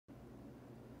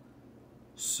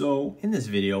So in this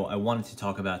video, I wanted to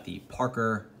talk about the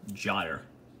Parker Jotter.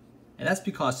 And that's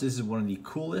because this is one of the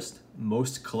coolest,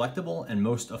 most collectible, and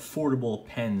most affordable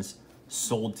pens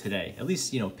sold today. At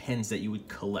least, pens that you would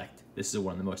collect. This is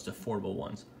one of the most affordable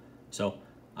ones. So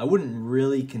I wouldn't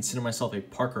really consider myself a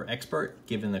Parker expert,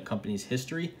 given the company's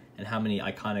history and how many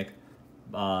iconic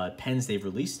pens they've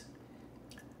released.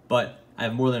 But I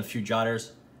have more than a few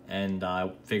Jotters, and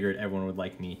I figured everyone would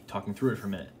like me talking through it for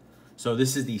a minute. So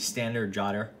this is the standard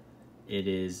Jotter. It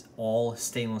is all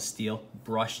stainless steel,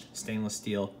 brushed stainless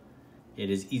steel.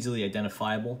 It is easily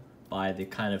identifiable by the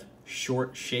kind of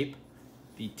short shape,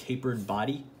 the tapered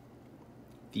body,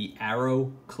 the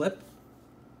arrow clip,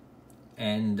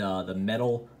 and the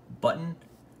metal button,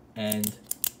 and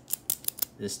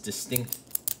this distinct,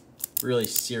 really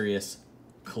serious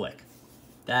click.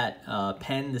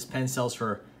 This pen sells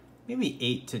for maybe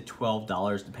 $8 to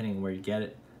 $12, depending on where you get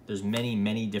it. There's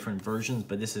many different versions,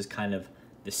 but this is kind of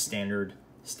the standard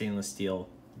stainless steel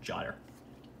Jotter.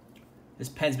 This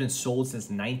pen's been sold since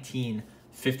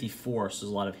 1954, so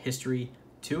there's a lot of history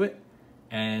to it,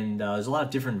 and there's a lot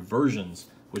of different versions,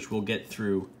 which we'll get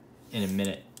through in a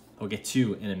minute. We'll get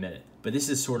to in a minute, but this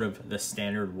is sort of the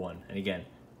standard one, and again,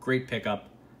 great pickup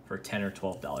for $10 or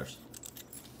 $12.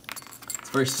 It's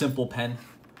a very simple pen.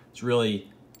 It's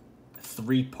really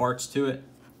 3 parts to it.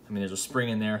 I mean, there's a spring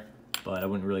in there, but I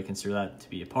wouldn't really consider that to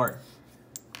be a part.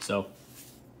 So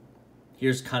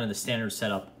here's kind of the standard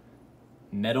setup.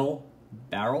 Metal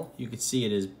barrel, you can see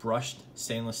it is brushed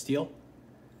stainless steel.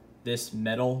 This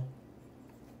metal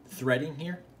threading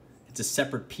here, it's a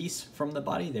separate piece from the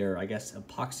body. They're, I guess,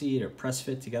 epoxied or press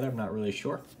fit together, I'm not really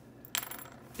sure.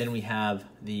 Then we have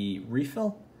the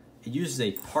refill. It uses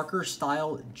a Parker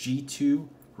style G2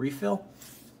 refill.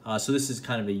 So this is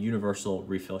kind of a universal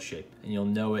refill shape, and you'll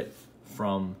know it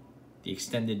from the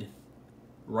extended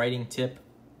writing tip,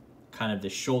 kind of the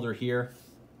shoulder here,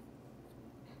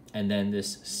 and then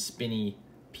this spinny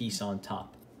piece on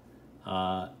top.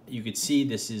 You could see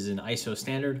this is an ISO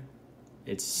standard.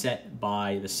 It's set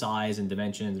by the size and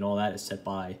dimensions and all that. It's set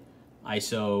by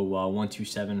ISO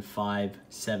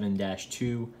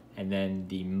 12757-2, and then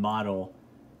the model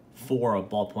for a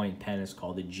ballpoint pen is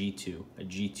called a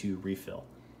G2 refill.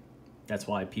 That's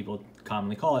why people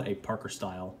commonly call it a Parker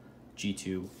style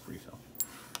G2 refill.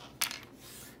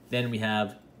 Then we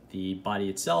have the body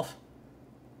itself,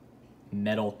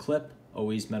 metal clip,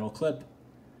 always metal clip,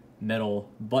 metal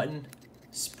button,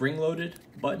 spring-loaded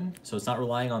button, so it's not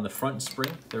relying on the front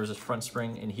spring. There's a front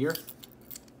spring in here,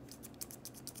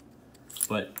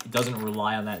 but it doesn't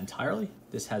rely on that entirely.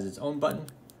 This has its own button.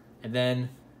 And then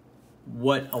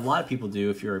what a lot of people do,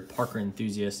 if you're a Parker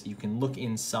enthusiast, you can look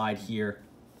inside here,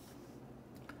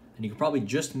 and you can probably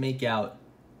just make out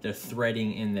the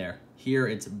threading in there. Here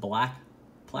it's black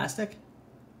plastic,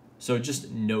 so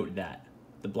just note that.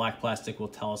 The black plastic will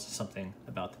tell us something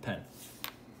about the pen.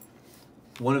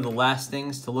 One of the last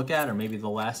things to look at, or maybe the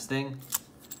last thing,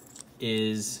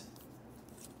 is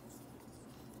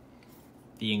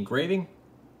the engraving.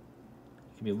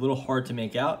 It can be a little hard to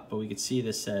make out, but we can see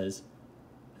this says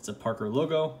it's a Parker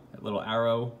logo, a little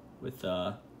arrow with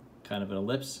kind of an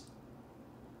ellipse.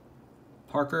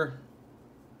 Parker.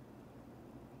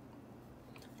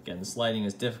 Again, this lighting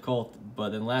is difficult, but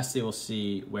then lastly we'll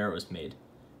see where it was made.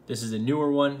 This is a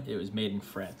newer one. It was made in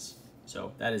France.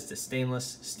 So that is the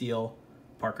stainless steel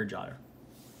Parker Jotter.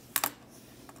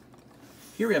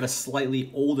 Here we have a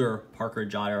slightly older Parker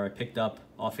Jotter I picked up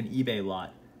off an eBay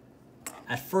lot.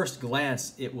 At first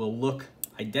glance, it will look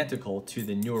identical to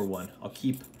the newer one. I'll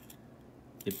keep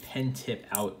the pen tip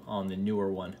out on the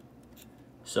newer one.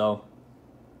 So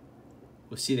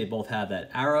we'll see they both have that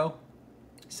arrow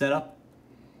set up,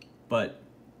 but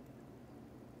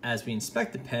as we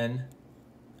inspect the pen,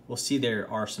 we'll see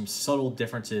there are some subtle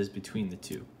differences between the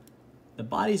two. The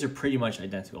bodies are pretty much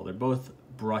identical. They're both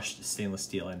brushed stainless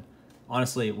steel, and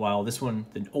honestly, while this one,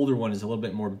 the older one, is a little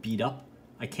bit more beat up,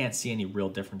 I can't see any real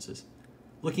differences.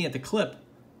 Looking at the clip,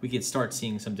 we could start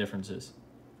seeing some differences.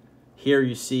 Here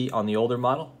you see on the older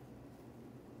model,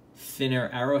 thinner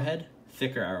arrowhead,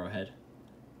 thicker arrowhead.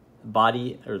 The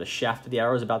body, or the shaft of the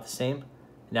arrow, is about the same.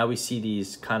 Now we see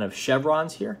these kind of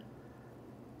chevrons here.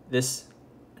 This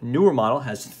newer model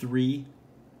has 3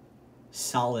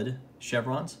 solid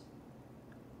chevrons,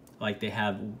 like they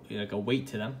have like a weight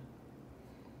to them.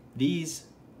 These,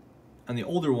 on the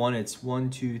older one, it's 1,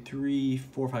 2, 3,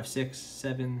 4, 5, 6,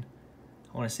 7,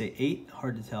 I want to say 8,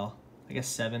 hard to tell. I guess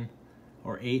 7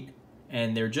 or 8,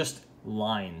 and they're just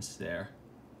lines there.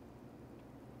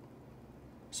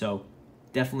 So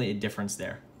definitely a difference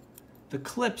there. The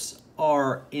clips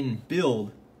are in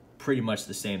build pretty much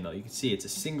the same though. You can see it's a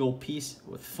single piece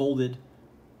with folded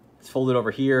It's folded over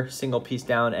here, single piece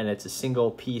down, and it's a single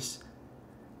piece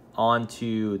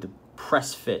onto the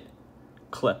press fit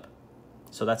clip.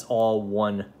 So that's all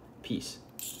one piece.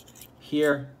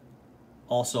 Here,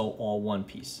 also all one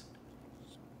piece.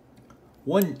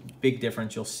 One big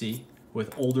difference you'll see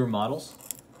with older models,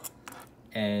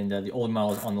 and the older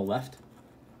model is on the left,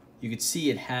 you can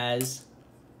see it has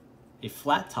a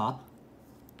flat top,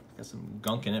 got some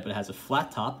gunk in it, but it has a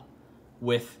flat top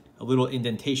with a little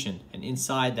indentation, and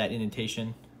inside that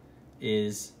indentation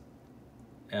is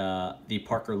the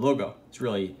Parker logo. It's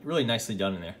really nicely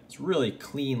done in there. It's a really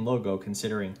clean logo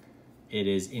considering it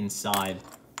is inside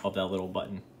of that little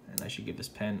button. And I should give this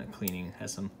pen a cleaning. It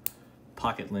has some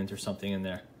pocket lint or something in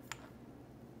there.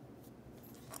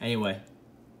 Anyway,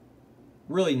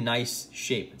 really nice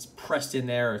shape. It's pressed in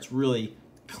there. It's really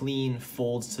clean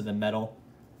folds to the metal.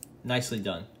 Nicely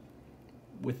done.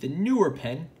 With the newer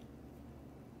pen,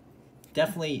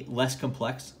 definitely less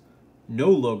complex, no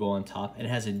logo on top, and it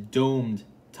has a domed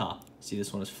top. See,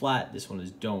 this one is flat, this one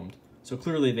is domed. So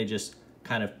clearly they just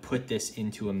kind of put this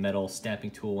into a metal stamping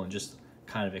tool and just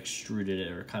kind of extruded it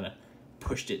or kind of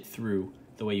pushed it through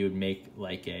the way you would make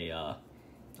like a, I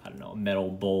don't know, a metal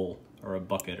bowl or a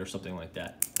bucket or something like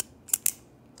that.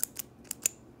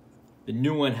 The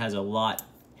new one has a lot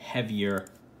heavier,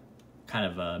 kind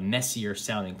of a messier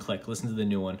sounding click. Listen to the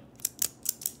new one.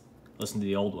 Listen to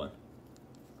the old one.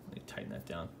 Let me tighten that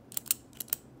down.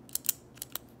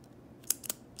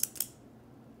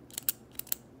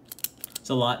 It's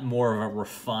a lot more of a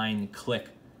refined click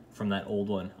from that old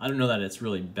one. I don't know that it's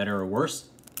really better or worse,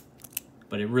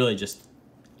 but it really just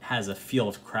has a feel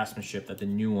of craftsmanship that the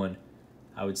new one,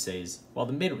 I would say, is, while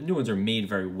the new ones are made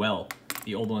very well,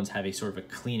 the old ones have a sort of a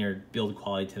cleaner build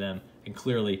quality to them, and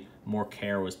clearly more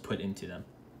care was put into them.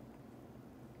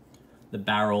 The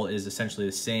barrel is essentially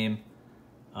the same.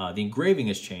 The engraving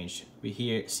has changed. We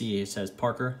here see it says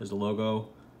Parker. There's a logo,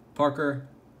 Parker,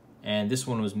 and this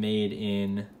one was made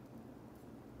in,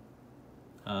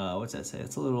 what's that say?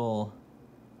 It's a little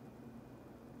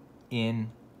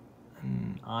in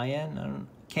IN. I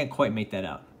can't quite make that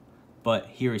out. But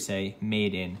here we say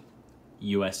made in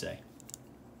USA.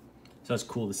 So it's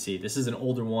cool to see. This is an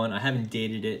older one. I haven't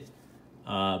dated it,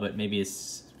 but maybe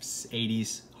it's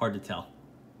 80s. Hard to tell.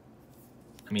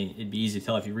 I mean, it'd be easy to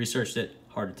tell if you researched it.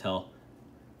 Hard to tell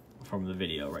from the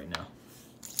video right now.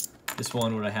 This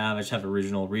one, what I have, I just have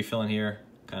original refill in here.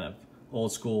 Kind of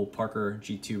old school Parker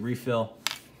G2 refill.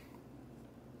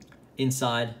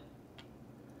 Inside,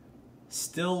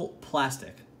 still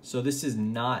plastic. So this is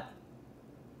not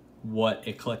what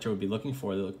a collector would be looking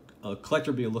for. A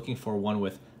collector would be looking for one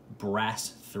with brass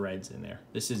threads in there.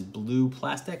 This is blue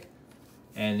plastic,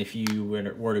 and if you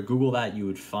were to Google that, you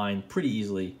would find pretty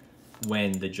easily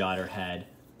when the Jotter had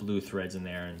blue threads in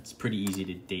there, and it's pretty easy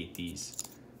to date these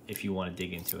if you want to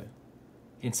dig into it.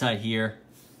 Inside here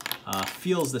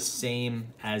feels the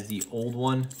same as the old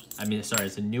one. I mean, sorry,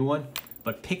 it's a new one,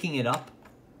 but picking it up,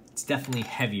 it's definitely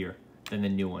heavier than the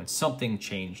new one. Something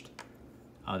changed.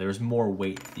 There was more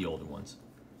weight to the older ones.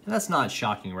 And that's not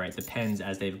shocking, right? The pens,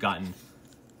 as they've gotten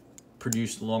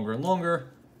produced longer and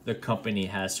longer, the company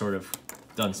has sort of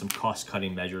done some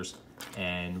cost-cutting measures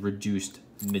and reduced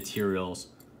materials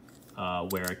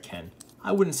where it can.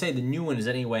 I wouldn't say the new one is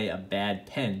anyway a bad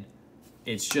pen.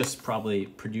 It's just probably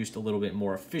produced a little bit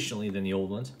more efficiently than the old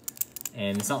ones.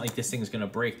 And it's not like this thing's gonna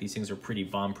break. These things are pretty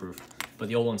bomb-proof. But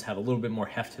the old ones have a little bit more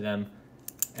heft to them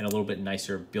and a little bit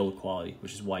nicer build quality,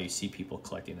 which is why you see people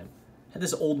collecting them. And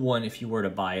this old one, if you were to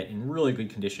buy it in really good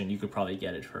condition, you could probably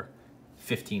get it for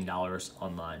 $15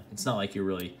 online. It's not like you're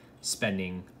really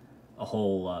spending a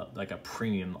whole, like a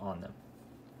premium on them.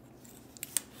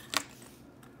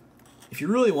 If you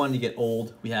really wanted to get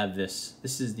old, we have this.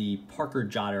 This is the Parker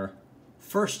Jotter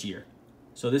first year.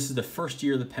 So this is the first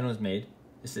year the pen was made.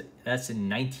 That's in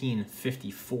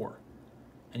 1954.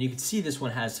 And you can see this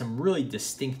one has some really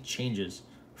distinct changes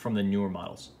from the newer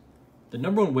models. The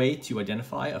number one way to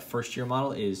identify a first year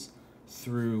model is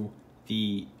through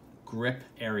the grip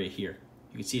area here.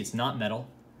 You can see it's not metal.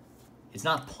 It's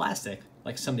not plastic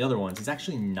like some of the other ones. It's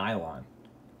actually nylon.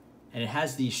 And it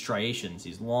has these striations,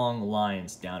 these long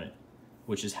lines down it,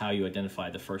 which is how you identify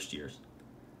the first years.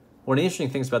 One of the interesting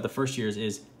things about the first years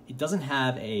is it doesn't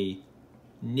have a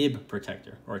nib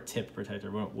protector or a tip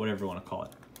protector, whatever you want to call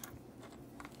it.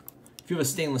 If you have a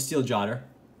stainless steel Jotter,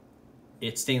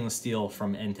 it's stainless steel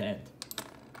from end to end.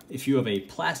 If you have a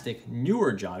plastic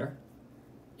newer Jotter,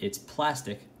 it's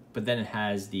plastic, but then it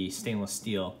has the stainless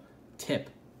steel tip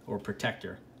or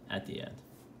protector at the end.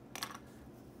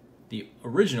 The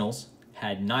originals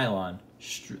had nylon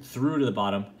through to the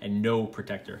bottom and no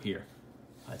protector here.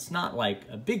 It's not like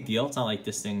a big deal. It's not like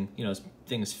this thing, you know, this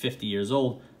thing is 50 years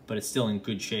old, but it's still in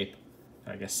good shape.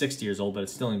 I guess 60 years old, but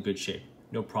it's still in good shape.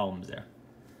 No problems there.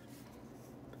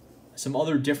 Some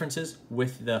other differences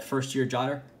with the first year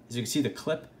Jotter, as you can see, the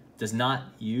clip does not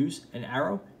use an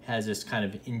arrow. It has this kind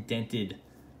of indented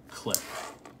clip.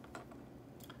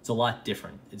 It's a lot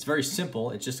different. It's very simple.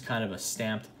 It's just kind of a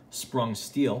stamped, sprung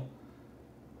steel,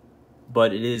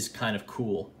 but it is kind of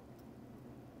cool.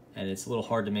 And it's a little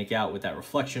hard to make out with that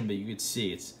reflection, but you could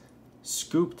see it's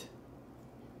scooped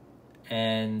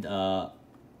and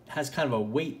has kind of a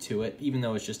weight to it, even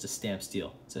though it's just a stamped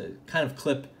steel. It's a kind of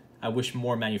clip I wish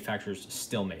more manufacturers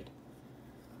still made.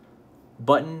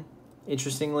 Button,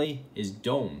 interestingly, is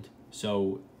domed,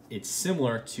 so it's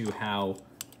similar to how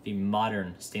the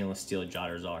modern stainless steel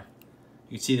Jotters are.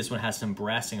 You can see this one has some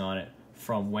brassing on it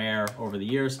from wear over the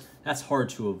years. That's hard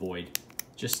to avoid.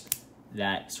 Just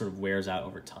that sort of wears out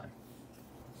over time.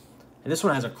 And this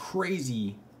one has a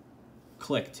crazy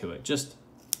click to it. Just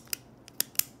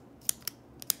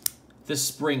this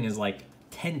spring is like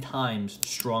 10 times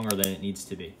stronger than it needs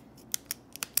to be.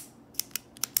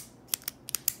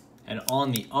 And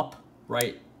on the up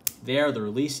right there, the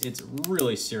release, it's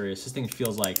really serious. This thing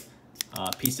feels like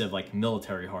a piece of like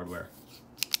military hardware.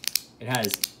 It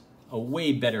has a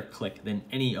way better click than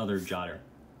any other Jotter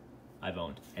I've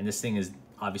owned. And this thing is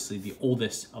obviously the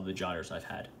oldest of the Jotters I've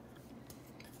had.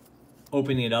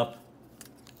 Opening it up,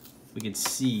 we can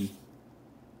see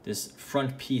this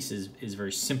front piece is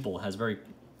very simple. It has very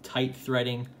tight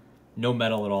threading, no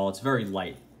metal at all. It's very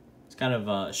light. It's kind of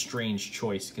a strange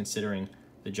choice considering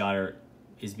the Jotter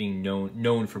is being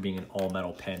known for being an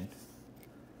all-metal pen.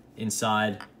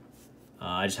 Inside,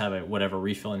 I just have a whatever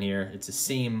refill in here. It's the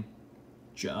same,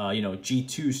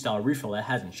 G2 style refill that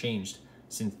hasn't changed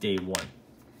since day one.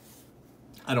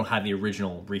 I don't have the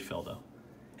original refill though.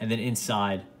 And then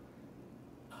inside,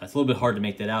 it's a little bit hard to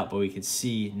make that out, but we can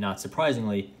see, not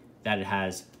surprisingly, that it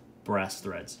has brass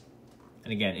threads.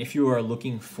 And again, if you are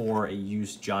looking for a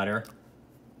used Jotter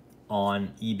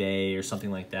on eBay or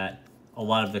something like that, a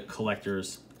lot of the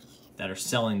collectors that are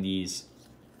selling these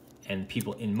and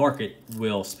people in market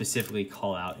will specifically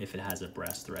call out if it has a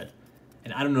brass thread.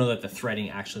 And I don't know that the threading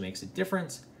actually makes a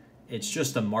difference. It's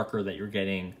just a marker that you're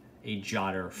getting a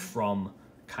Jotter from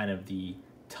kind of the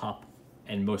top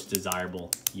and most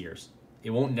desirable years. It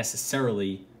won't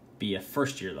necessarily be a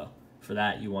first year though. For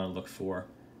that, you want to look for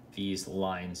these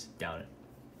lines down it.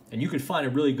 And you could find a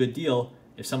really good deal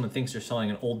if someone thinks they're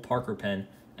selling an old Parker pen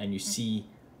and you see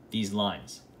these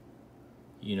lines.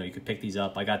 You know, you could pick these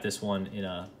up. I got this one in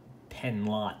a pen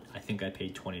lot. I think I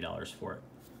paid $20 for it.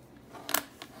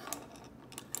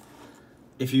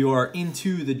 If you are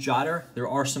into the Jotter, there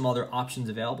are some other options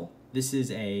available. This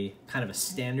is a kind of a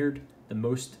standard, the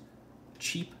most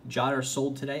cheap Jotter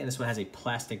sold today, and this one has a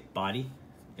plastic body.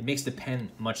 It makes the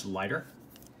pen much lighter.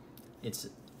 It's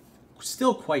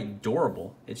still quite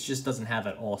durable. It just doesn't have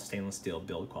that all stainless steel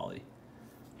build quality.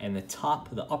 And the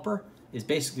top, the upper, is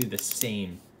basically the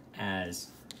same as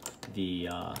the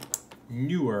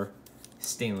newer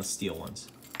stainless steel ones.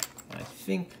 And I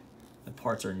think the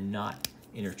parts are not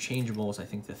interchangeable, so I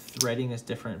think the threading is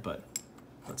different, but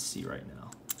let's see right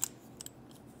now.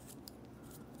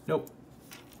 Nope.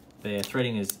 The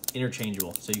threading is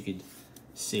interchangeable, so you could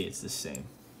see it's the same.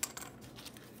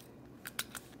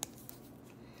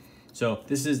 So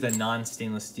this is the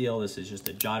non-stainless steel. This is just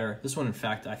a Jotter. This one, in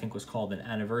fact, I think was called an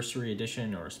anniversary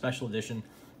edition or a special edition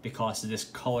because of this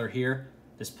color here,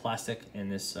 this plastic,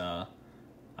 and this, I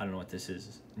don't know what this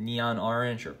is, neon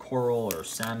orange or coral or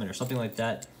salmon or something like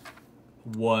that,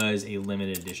 was a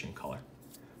limited edition color.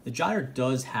 The Jotter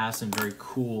does have some very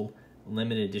cool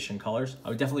limited edition colors. I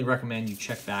would definitely recommend you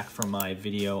check back from my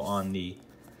video on the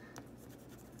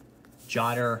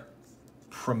Jotter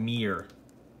Premier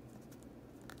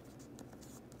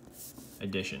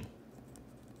edition.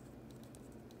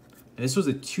 And this was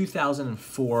a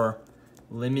 2004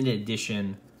 limited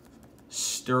edition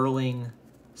sterling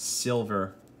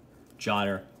silver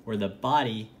Jotter where the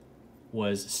body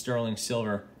was sterling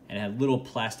silver and had little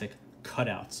plastic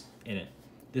cutouts in it.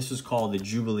 This was called the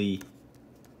Jubilee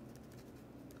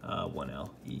 1L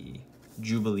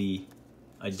Jubilee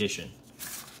edition.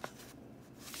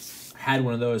 I had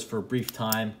one of those for a brief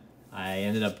time. I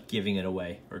ended up giving it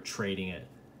away or trading it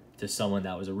to someone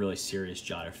that was a really serious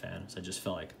Jotter fan. So I just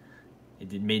felt like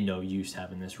it made no use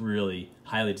having this really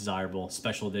highly desirable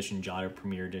special edition Jotter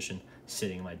Premier Edition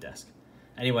sitting in my desk.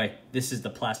 Anyway, this is the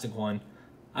plastic one.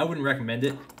 I wouldn't recommend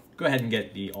it. Go ahead and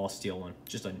get the all steel one,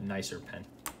 just a nicer pen.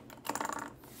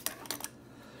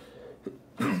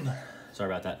 Sorry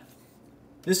about that.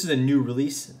 This is a new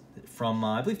release from,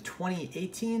 I believe,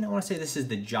 2018. I want to say this is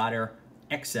the Jotter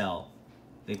XL,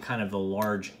 the kind of the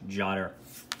large Jotter.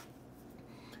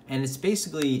 And it's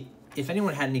basically, if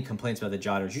anyone had any complaints about the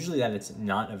Jotter, it's usually that it's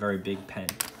not a very big pen.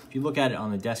 If you look at it on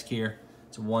the desk here,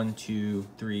 it's 1, 2,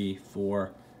 3,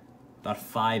 4, about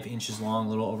 5 inches long, a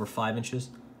little over 5 inches.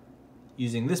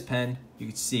 Using this pen, you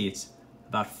can see it's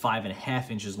about 5.5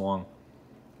 inches long.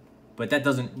 But that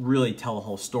doesn't really tell the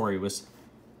whole story.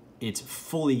 It's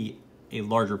fully a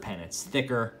larger pen. It's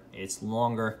thicker, it's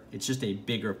longer, it's just a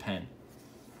bigger pen.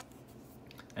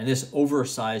 And this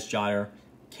oversized Jotter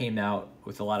came out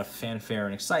with a lot of fanfare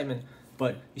and excitement,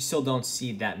 but you still don't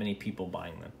see that many people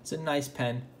buying them. It's a nice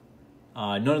pen.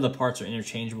 None of the parts are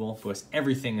interchangeable because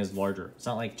everything is larger. It's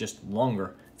not like just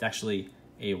longer. It's actually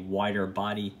a wider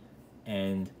body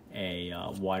and a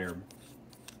wider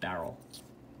barrel.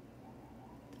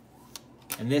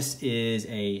 And this is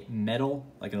a metal,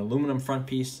 like an aluminum front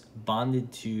piece,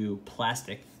 bonded to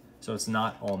plastic, so it's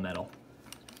not all metal.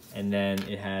 And then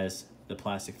it has the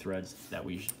plastic threads that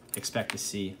we expect to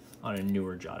see on a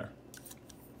newer Jotter.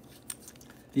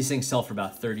 These things sell for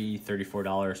about $30,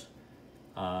 $34.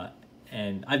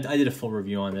 And I did a full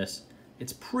review on this.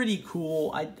 It's pretty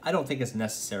cool. I don't think it's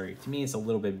necessary. To me, it's a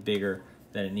little bit bigger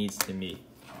than it needs to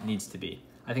be.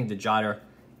 I think the Jotter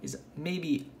is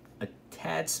maybe a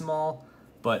tad small,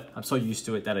 but I'm so used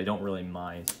to it that I don't really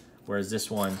mind. Whereas this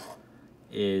one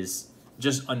is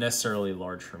just unnecessarily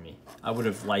large for me. I would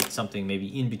have liked something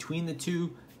maybe in between the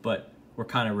two, but we're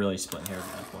kind of really splitting hairs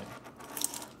at that point.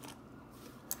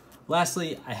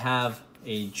 Lastly, I have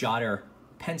a Jotter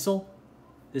pencil.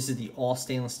 This is the all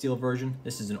stainless steel version.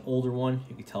 This is an older one.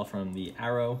 You can tell from the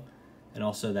arrow, and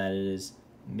also that it is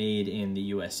made in the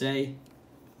USA.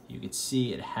 You can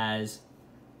see it has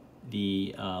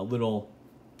the little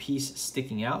piece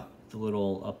sticking out, the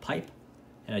little pipe,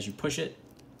 and as you push it,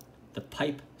 the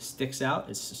pipe sticks out.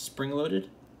 It's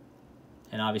spring-loaded,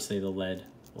 and obviously the lead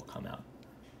will come out.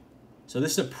 So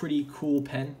this is a pretty cool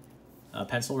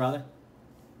pencil rather,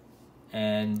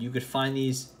 and you could find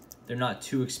these. They're not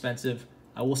too expensive.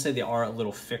 I will say they are a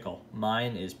little fickle.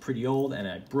 Mine is pretty old, and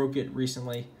I broke it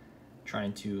recently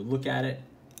trying to look at it,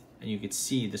 and you could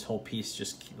see this whole piece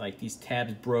just like these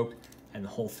tabs broke, and the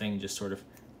whole thing just sort of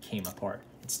came apart.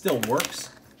 It still works,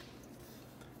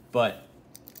 but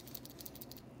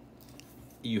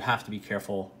you have to be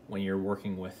careful when you're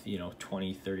working with,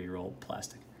 20, 30-year-old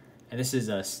plastic. And this is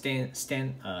a standard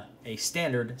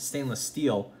stainless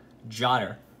steel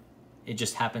Jotter. It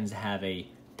just happens to have a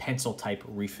pencil type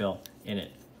refill in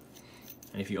it.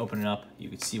 And if you open it up, you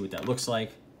can see what that looks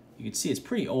like. You can see it's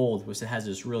pretty old because it has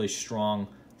this really strong,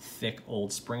 thick,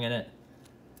 old spring in it.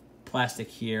 Plastic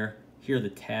here. Here are the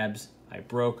tabs I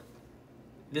broke.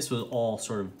 This was all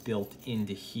sort of built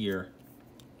into here.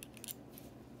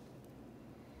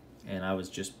 And I was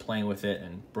just playing with it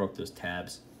and broke those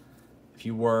tabs. If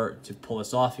you were to pull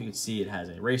this off, you could see it has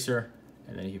an eraser,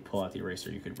 and then if you pull out the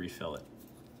eraser, you could refill it.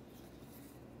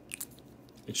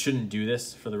 It shouldn't do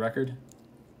this, for the record,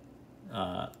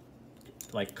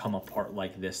 like come apart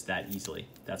like this that easily.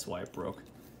 That's why it broke.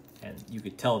 And you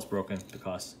could tell it's broken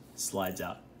because it slides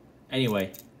out.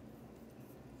 Anyway,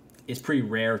 it's pretty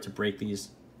rare to break these.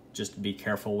 Just be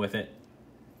careful with it.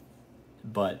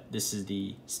 But this is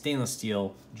the stainless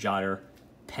steel Jotter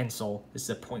pencil. This is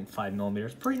a 0.5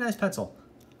 millimeters. Pretty nice pencil.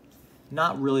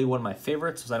 Not really one of my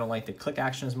favorites because I don't like the click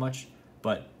action as much,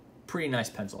 but pretty nice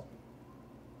pencil.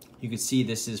 You can see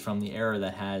this is from the era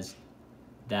that has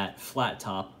that flat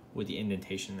top with the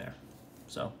indentation there.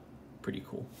 So, pretty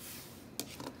cool.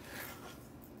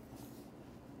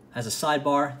 As a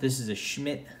sidebar, this is a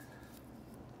Schmidt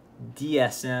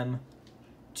DSM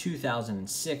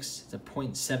 2006. It's a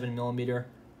 0.7 millimeter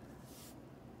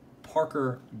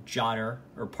Parker Jotter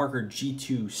or Parker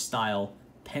G2 style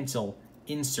pencil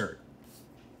insert.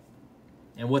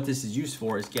 And what this is used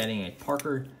for is getting a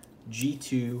Parker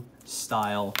G2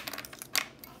 style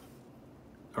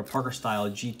or Parker style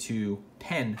G2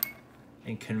 pen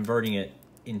and converting it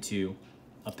into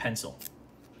a pencil.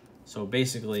 So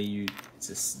basically,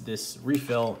 this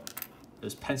refill,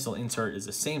 this pencil insert is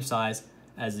the same size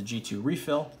as the G2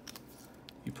 refill.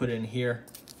 You put it in here.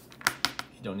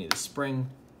 You don't need a spring.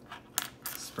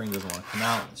 The spring doesn't want to come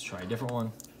out. Let's try a different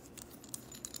one.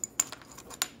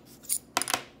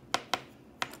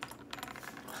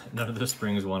 None of the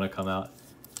springs want to come out.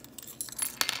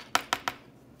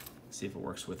 See if it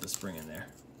works with the spring in there.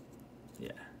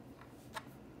 Yeah.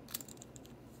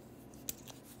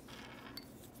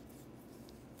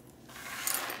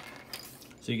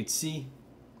 So you can see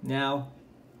now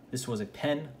this was a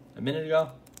pen a minute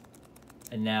ago,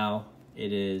 and now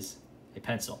it is a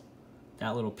pencil.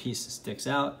 That little piece sticks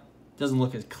out. Doesn't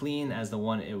look as clean as the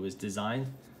one it was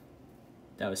designed.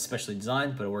 That was specially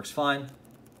designed, but it works fine.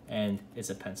 And it's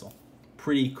a pencil.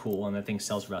 Pretty cool, and that thing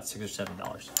sells for about $6 or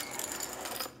 $7.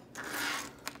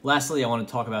 Lastly, I want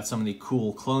to talk about some of the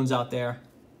cool clones out there.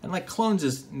 And like clones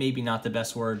is maybe not the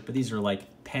best word, but these are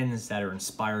like pens that are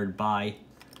inspired by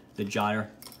the Jotter.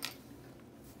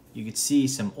 You could see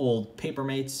some old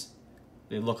Papermates.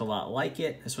 They look a lot like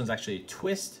it. This one's actually a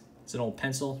twist. It's an old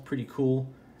pencil, pretty cool.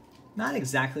 Not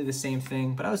exactly the same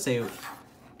thing, but I would say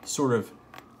sort of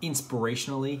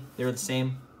inspirationally, they're the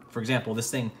same. For example,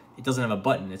 this thing, it doesn't have a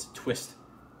button, it's a twist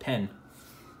pen,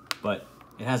 but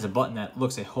it has a button that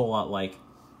looks a whole lot like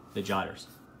the Jotters.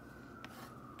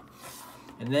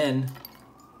 And then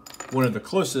one of the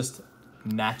closest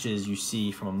matches you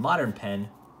see from a modern pen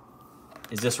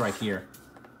is this right here.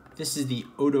 This is the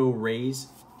Odo Rays,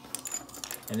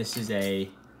 and this is a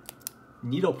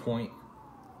needlepoint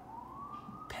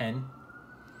pen,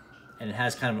 and it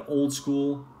has kind of an old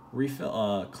school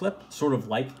refill clip, sort of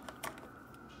like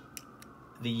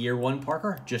the Year One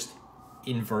Parker, just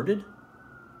inverted.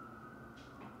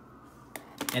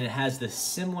 And it has the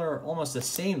similar, almost the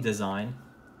same design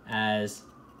as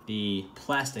the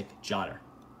plastic Jotter.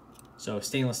 So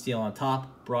stainless steel on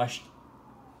top, brushed,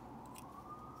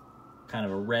 kind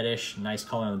of a reddish, nice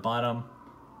color on the bottom,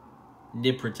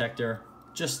 nib protector,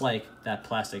 just like that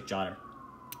plastic Jotter.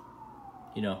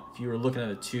 You know, if you were looking at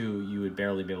the two, you would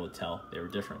barely be able to tell they were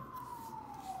different.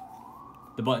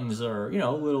 The buttons are, you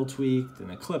know, a little tweaked, and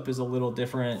the clip is a little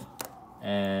different,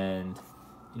 and,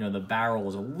 you know, the barrel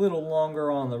is a little longer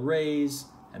on the Rays,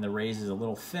 and the Rays is a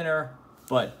little thinner,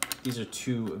 but these are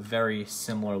two very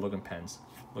similar looking pens.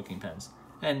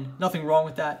 And nothing wrong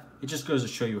with that. It just goes to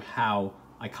show you how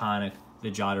iconic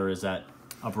the Jotter is, that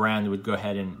a brand would go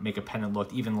ahead and make a pen that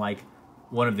looked even like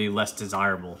one of the less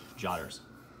desirable Jotters.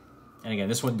 And again,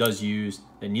 this one does use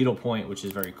the needlepoint, which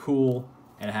is very cool,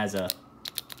 and it has a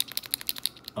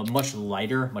much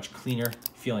lighter, much cleaner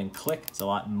feeling click. It's a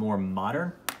lot more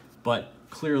modern, but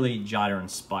clearly Jotter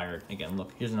inspired. Again,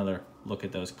 look, here's another look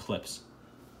at those clips.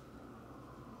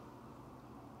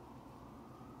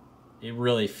 It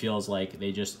really feels like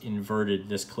they just inverted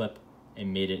this clip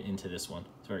and made it into this one.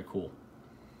 It's very cool.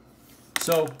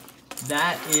 So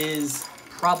that is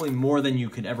probably more than you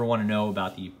could ever want to know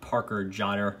about the Parker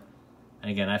Jotter.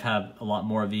 And again, I've had a lot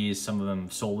more of these. Some of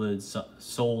them sold, some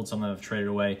of them have traded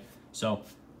away. So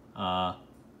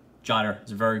Jotter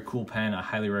is a very cool pen. I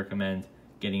highly recommend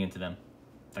getting into them.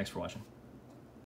 Thanks for watching.